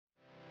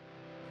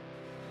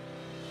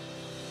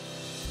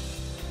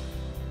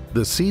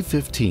The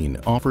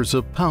C15 offers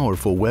a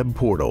powerful web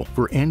portal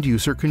for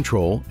end-user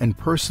control and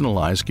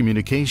personalized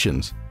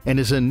communications and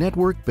is a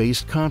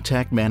network-based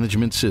contact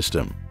management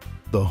system.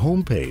 The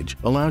home page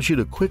allows you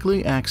to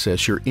quickly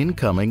access your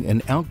incoming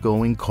and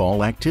outgoing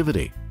call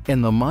activity,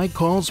 and the My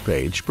Calls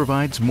page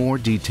provides more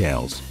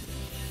details.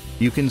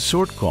 You can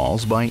sort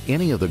calls by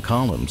any of the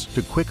columns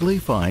to quickly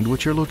find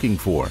what you're looking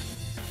for.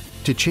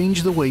 To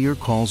change the way your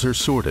calls are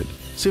sorted,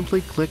 simply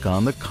click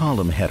on the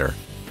column header.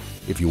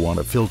 If you want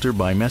to filter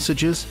by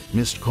messages,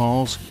 missed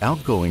calls,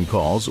 outgoing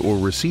calls, or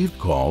received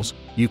calls,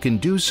 you can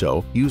do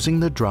so using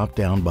the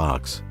drop-down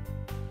box.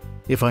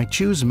 If I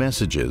choose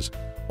messages,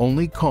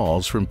 only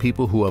calls from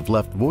people who have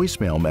left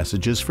voicemail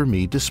messages for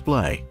me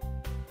display.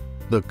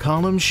 The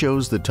column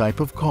shows the type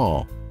of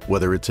call,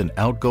 whether it's an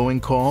outgoing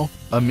call,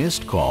 a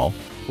missed call,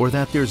 or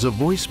that there's a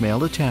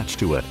voicemail attached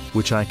to it,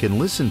 which I can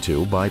listen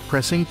to by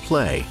pressing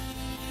play.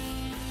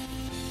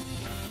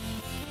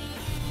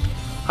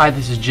 Hi,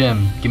 this is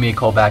Jim. Give me a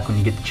call back when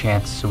you get the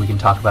chance so we can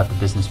talk about the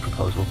business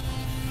proposal.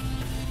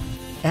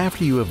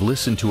 After you have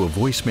listened to a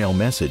voicemail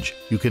message,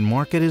 you can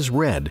mark it as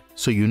read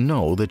so you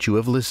know that you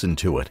have listened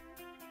to it.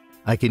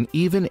 I can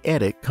even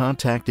edit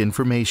contact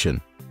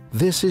information.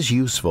 This is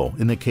useful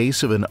in the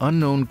case of an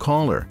unknown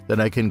caller that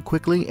I can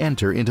quickly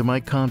enter into my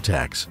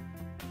contacts.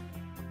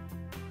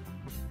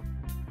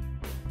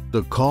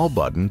 The Call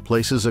button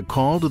places a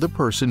call to the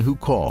person who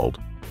called.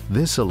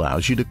 This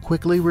allows you to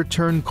quickly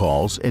return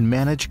calls and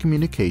manage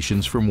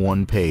communications from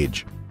one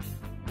page.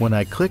 When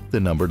I click the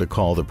number to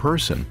call the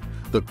person,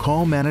 the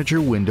Call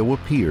Manager window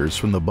appears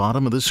from the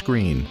bottom of the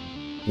screen.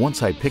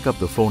 Once I pick up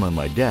the phone on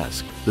my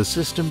desk, the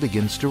system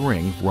begins to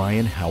ring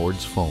Ryan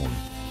Howard's phone.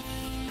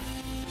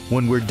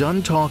 When we're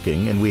done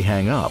talking and we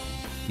hang up,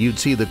 you'd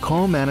see the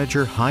Call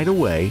Manager hide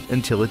away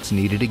until it's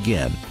needed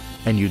again,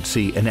 and you'd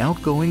see an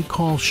outgoing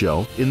call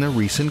show in the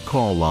recent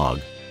call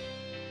log.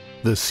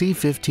 The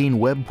C15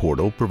 web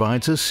portal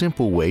provides a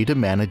simple way to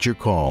manage your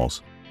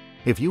calls.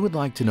 If you would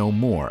like to know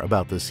more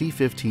about the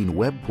C15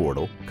 web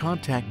portal,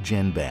 contact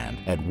GenBand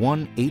at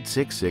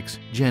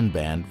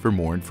 1-866-GenBand for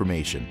more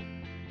information.